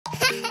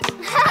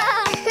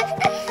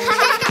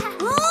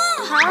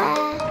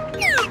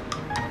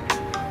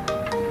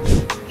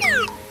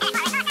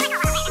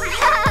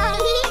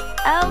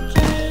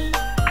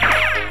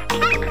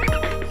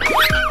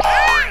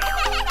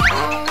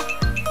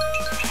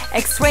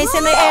X-rays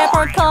in the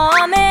airport,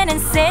 come in and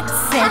sit,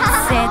 sit,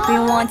 sit. We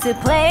want to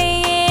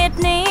play it,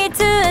 need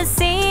to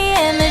see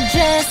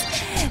images.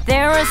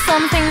 There are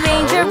something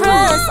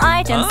dangerous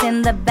items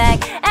in the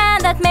bag,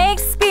 and that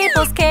makes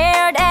people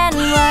scared and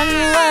run,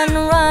 run,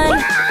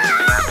 run.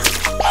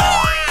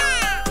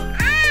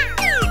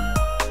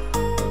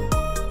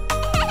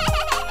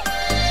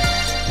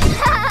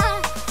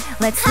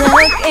 Let's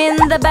look in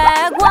the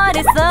bag, what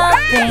is the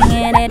thing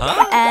in it?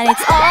 And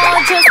it's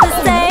all just a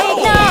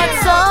mistake, not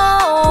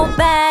so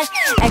bad.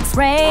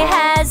 X-ray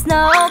has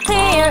no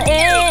clear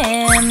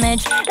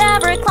image.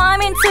 Never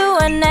climb into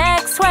an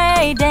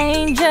X-ray,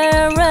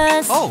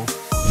 dangerous. Oh.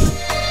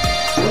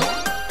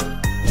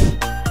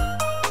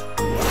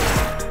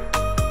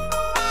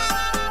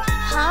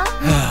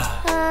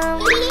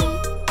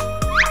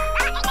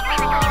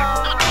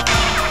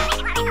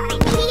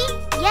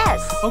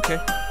 Yes. Okay.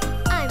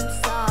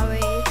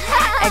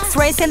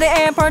 X-rays in the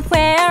airport,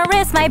 where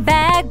is my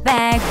bag,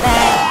 bag,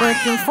 bag?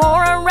 Looking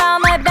for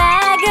around my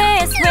bag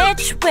is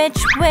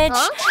which?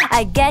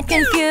 I get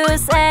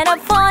confused and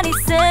have funny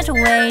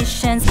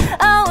situations.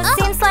 Oh,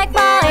 seems like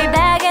my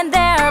bag in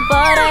there,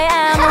 but I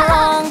am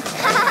wrong.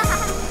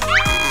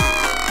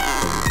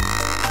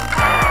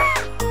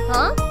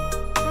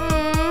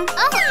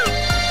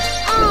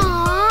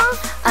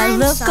 I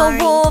look a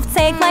wolf,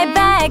 take my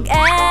bag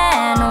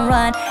and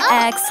run.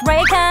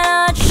 X-ray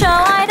cannot show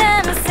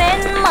items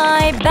in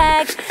my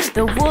bag.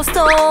 The wolf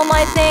stole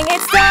my thing,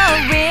 it's the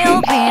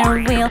real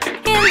beer wheel.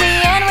 In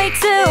the end, way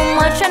too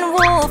much, and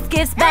wolf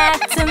gives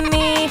back to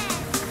me.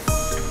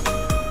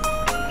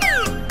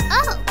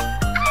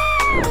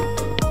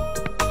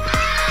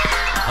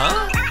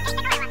 Huh?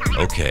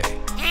 Okay.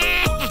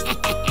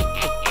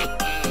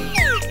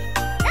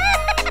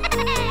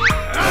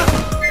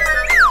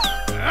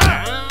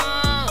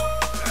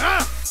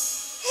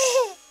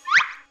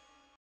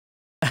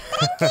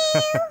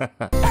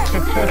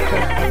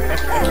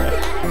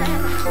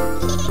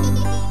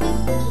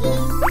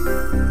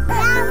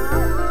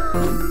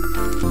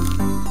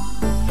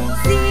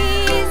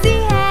 Zee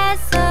Zee has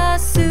a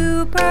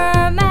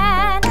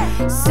Superman,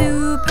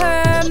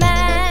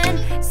 Superman,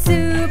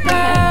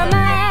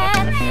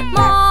 Superman.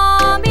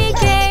 Mommy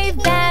gave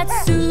that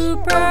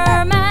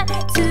Superman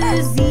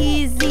to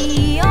Zee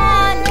Zee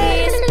on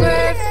his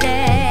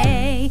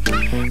birthday.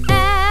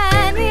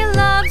 And we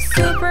love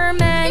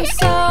Superman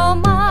so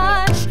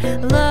much.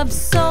 Love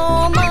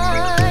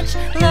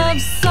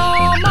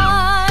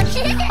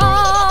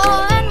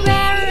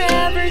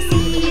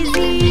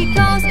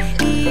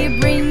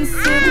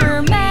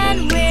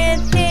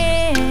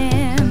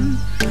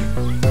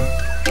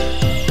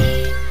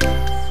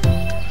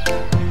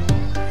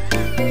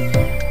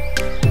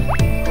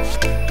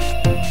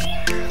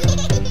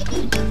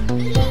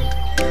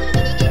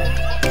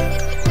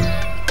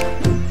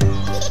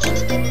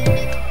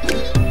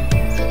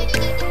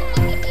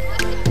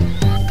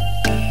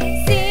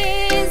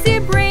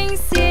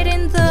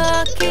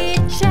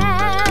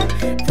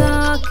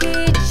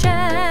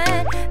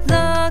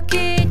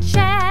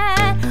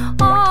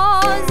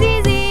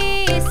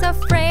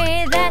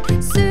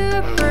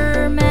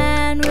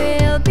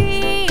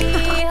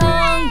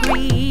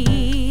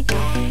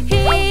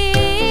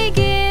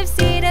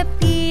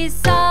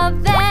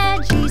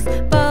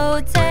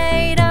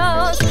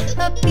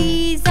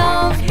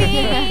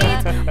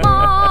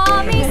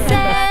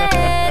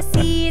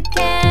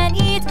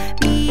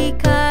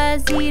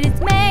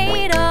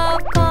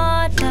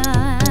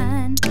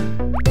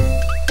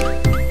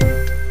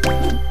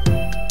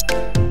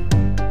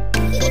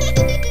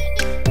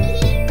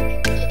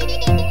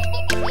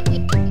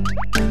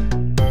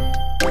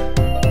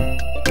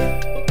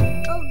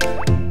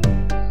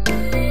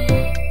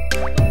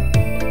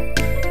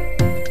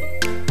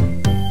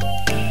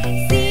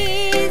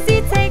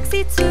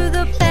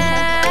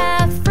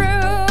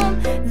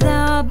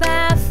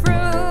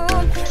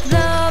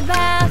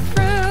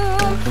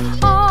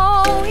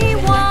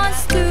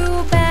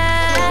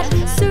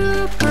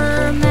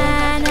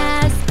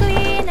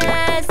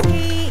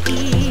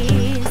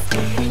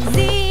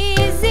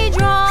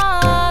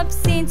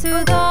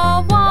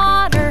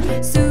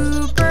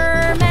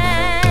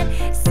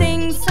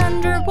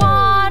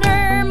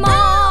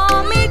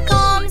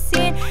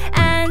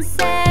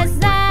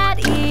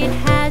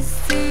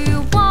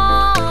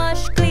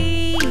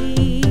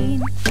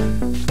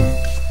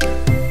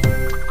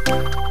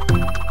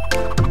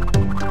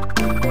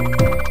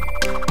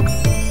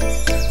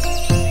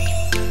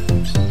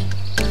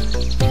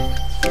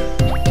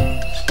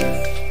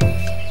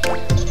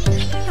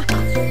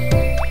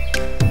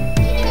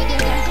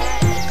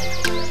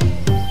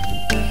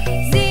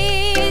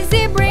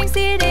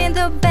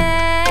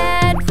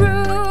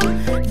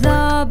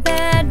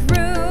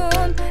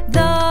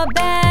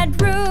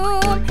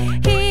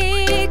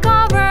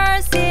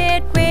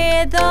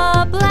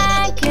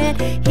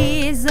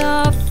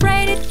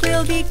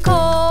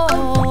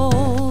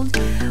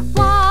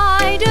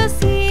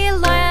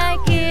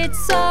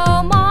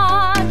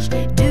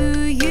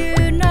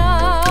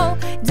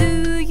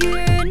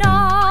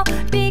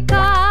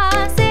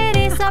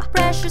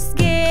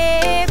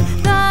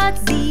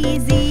Zee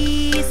Zee.